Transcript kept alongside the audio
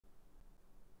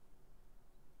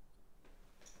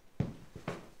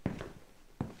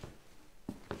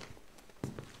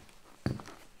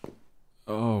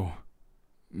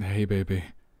Hey, baby.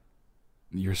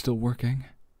 You're still working?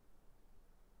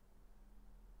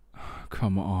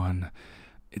 Come on.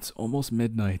 It's almost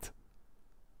midnight.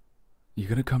 You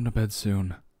gonna come to bed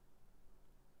soon?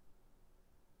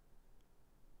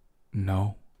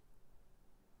 No.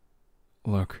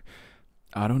 Look,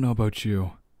 I don't know about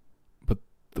you, but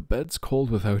the bed's cold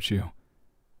without you.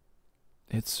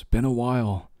 It's been a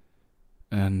while,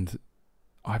 and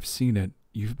I've seen it.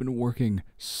 You've been working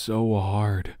so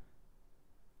hard.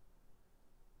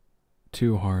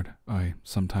 Too hard, I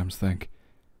sometimes think.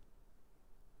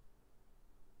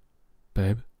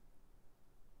 Babe?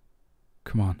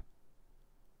 Come on.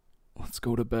 Let's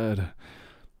go to bed.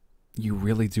 You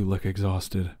really do look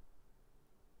exhausted.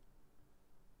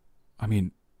 I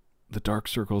mean, the dark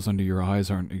circles under your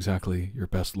eyes aren't exactly your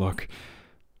best look.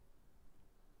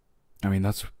 I mean,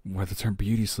 that's where the term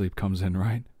beauty sleep comes in,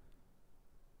 right?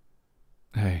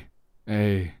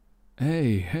 Hey,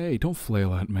 don't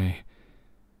flail at me.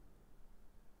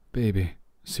 Baby,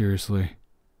 seriously.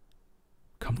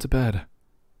 Come to bed.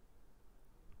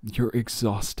 You're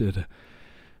exhausted.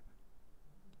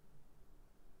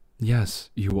 Yes,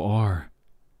 you are.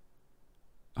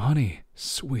 Honey,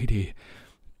 sweetie,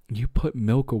 you put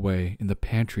milk away in the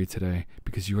pantry today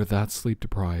because you were that sleep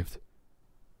deprived.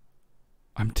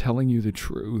 I'm telling you the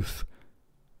truth.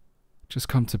 Just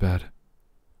come to bed,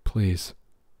 please.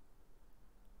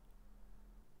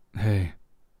 Hey.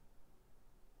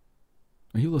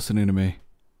 Are you listening to me?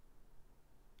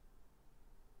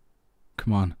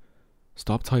 Come on,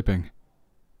 stop typing.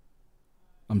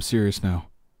 I'm serious now.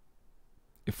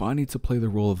 If I need to play the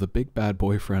role of the big bad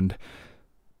boyfriend,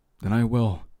 then I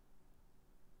will.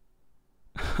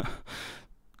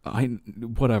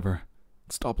 Whatever.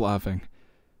 Stop laughing.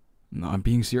 No, I'm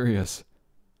being serious.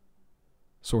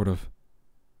 Sort of.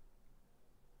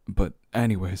 But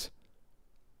anyways.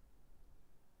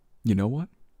 You know what?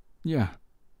 Yeah.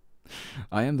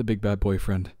 I am the big bad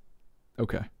boyfriend.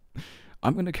 Okay.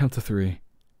 I'm gonna count to 3.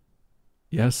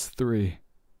 Yes, 3.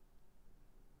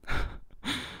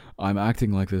 I'm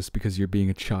acting like this because you're being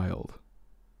a child.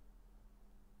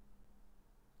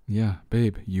 Yeah,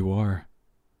 babe, you are.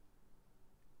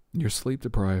 You're sleep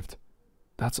deprived.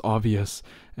 That's obvious,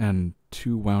 and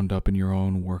too wound up in your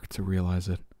own work to realize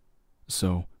it.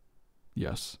 So,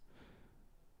 yes.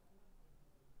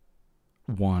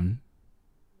 1.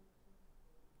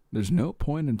 There's no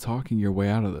point in talking your way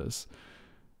out of this.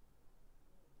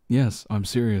 Yes, I'm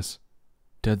serious.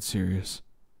 Dead serious.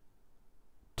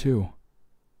 2.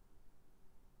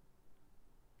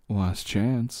 Last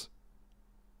chance.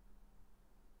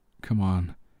 Come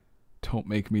on. Don't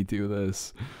make me do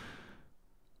this.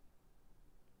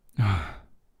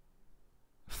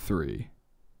 3.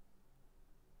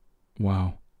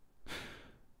 Wow.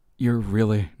 You're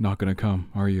really not gonna come,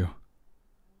 are you?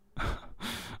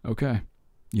 Okay.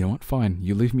 You know what? Fine.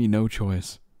 You leave me no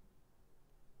choice.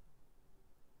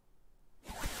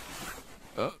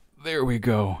 There we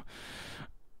go.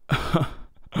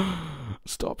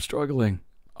 Stop struggling.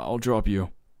 I'll drop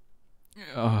you.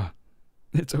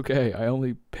 It's okay. I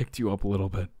only picked you up a little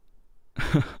bit.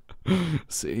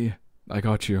 See? I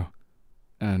got you.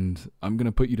 And I'm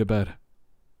gonna put you to bed.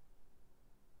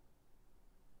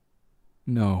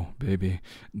 No, baby.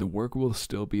 The work will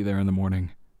still be there in the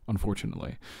morning,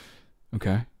 unfortunately.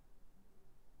 Okay?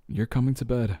 You're coming to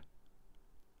bed.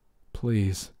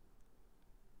 Please.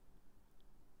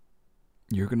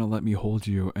 You're gonna let me hold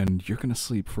you, and you're gonna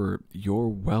sleep for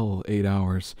your 8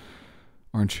 hours,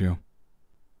 aren't you?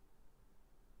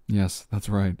 Yes, that's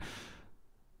right.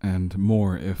 And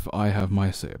more if I have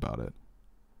my say about it.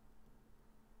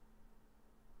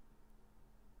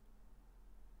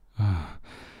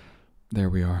 There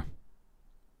we are.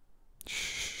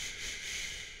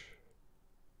 Shh.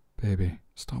 Baby,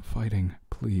 stop fighting,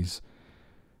 please.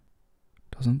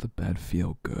 Doesn't the bed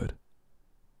feel good?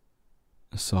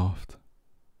 Soft.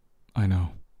 I know.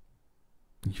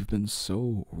 You've been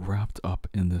so wrapped up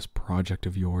in this project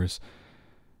of yours.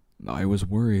 I was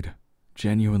worried.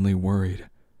 Genuinely worried.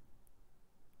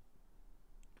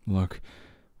 Look,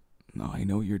 I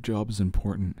know your job is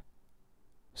important.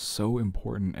 So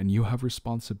important, and you have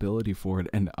responsibility for it,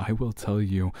 and I will tell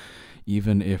you,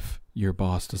 even if your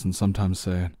boss doesn't sometimes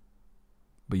say it.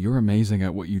 But you're amazing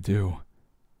at what you do.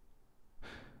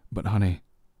 But honey,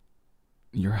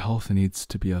 your health needs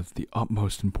to be of the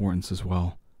utmost importance as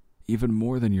well, even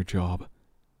more than your job.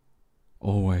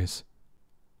 Always.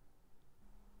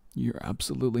 You're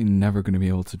absolutely never going to be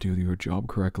able to do your job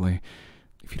correctly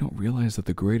if you don't realize that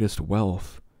the greatest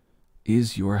wealth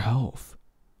is your health.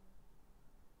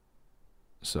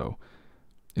 So,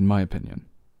 in my opinion,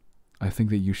 I think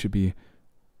that you should be,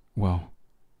 well,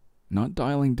 not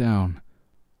dialing down,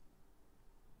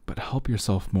 but help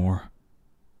yourself more.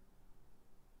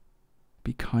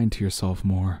 Be kind to yourself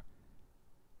more.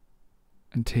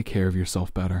 And take care of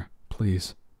yourself better,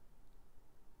 please.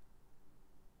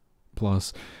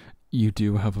 Plus, you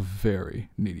do have a very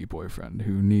needy boyfriend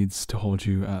who needs to hold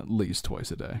you at least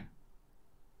twice a day.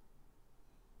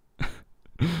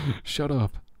 Shut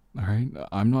up, alright?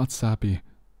 I'm not sappy.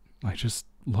 I just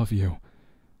love you,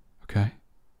 okay?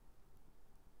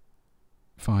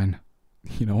 Fine.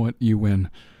 You know what? You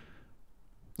win.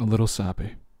 A little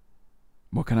sappy.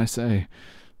 What can I say?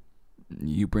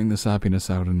 You bring the sappiness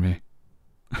out in me.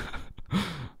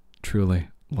 Truly,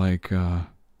 like,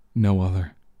 no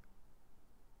other.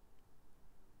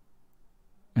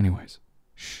 Anyways,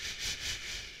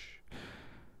 shh.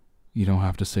 You don't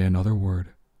have to say another word.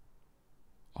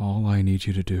 All I need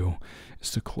you to do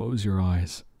is to close your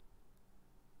eyes.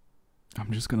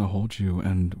 I'm just gonna hold you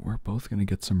and we're both gonna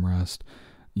get some rest.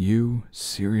 You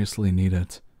seriously need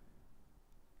it.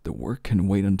 The work can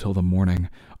wait until the morning,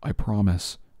 I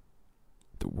promise.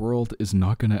 The world is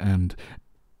not gonna end,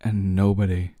 and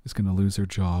nobody is gonna lose their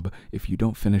job if you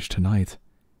don't finish tonight.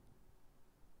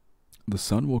 The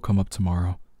sun will come up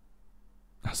tomorrow,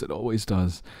 as it always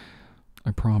does,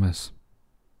 I promise.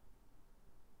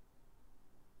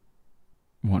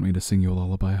 Want me to sing you a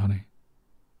lullaby, honey?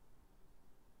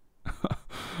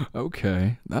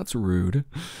 Okay, that's rude.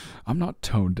 I'm not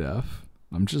tone deaf.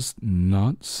 I'm just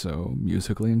not so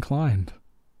musically inclined.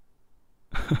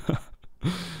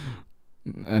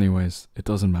 Anyways, it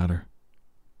doesn't matter.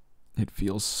 It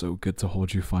feels so good to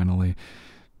hold you finally.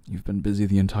 You've been busy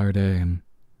the entire day and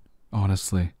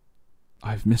honestly,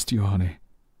 I've missed you, honey,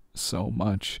 so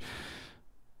much.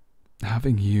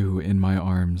 Having you in my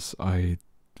arms, I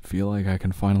feel like I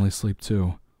can finally sleep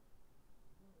too.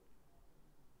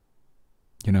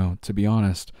 You know, to be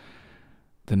honest,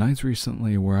 the nights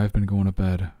recently where I've been going to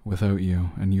bed without you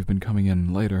and you've been coming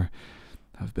in later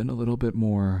have been a little bit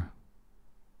more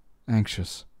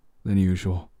anxious than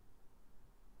usual.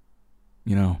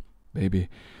 You know, baby,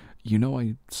 you know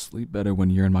I sleep better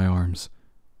when you're in my arms.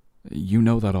 You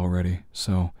know that already,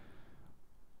 so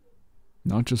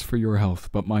not just for your health,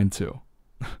 but mine too.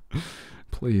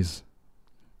 Please,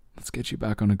 let's get you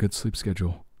back on a good sleep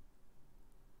schedule.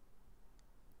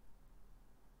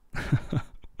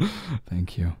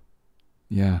 Thank you.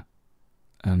 Yeah,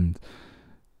 and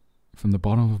from the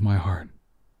bottom of my heart,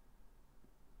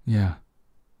 yeah,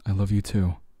 I love you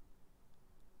too.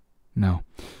 Now,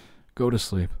 go to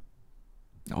sleep.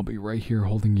 I'll be right here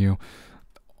holding you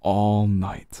all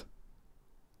night.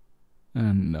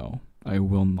 And no, I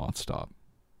will not stop.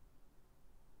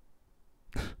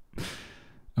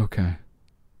 Okay.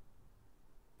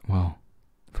 Well,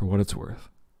 for what it's worth.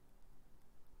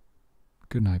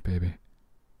 Good night, baby.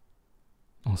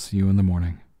 I'll see you in the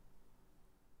morning.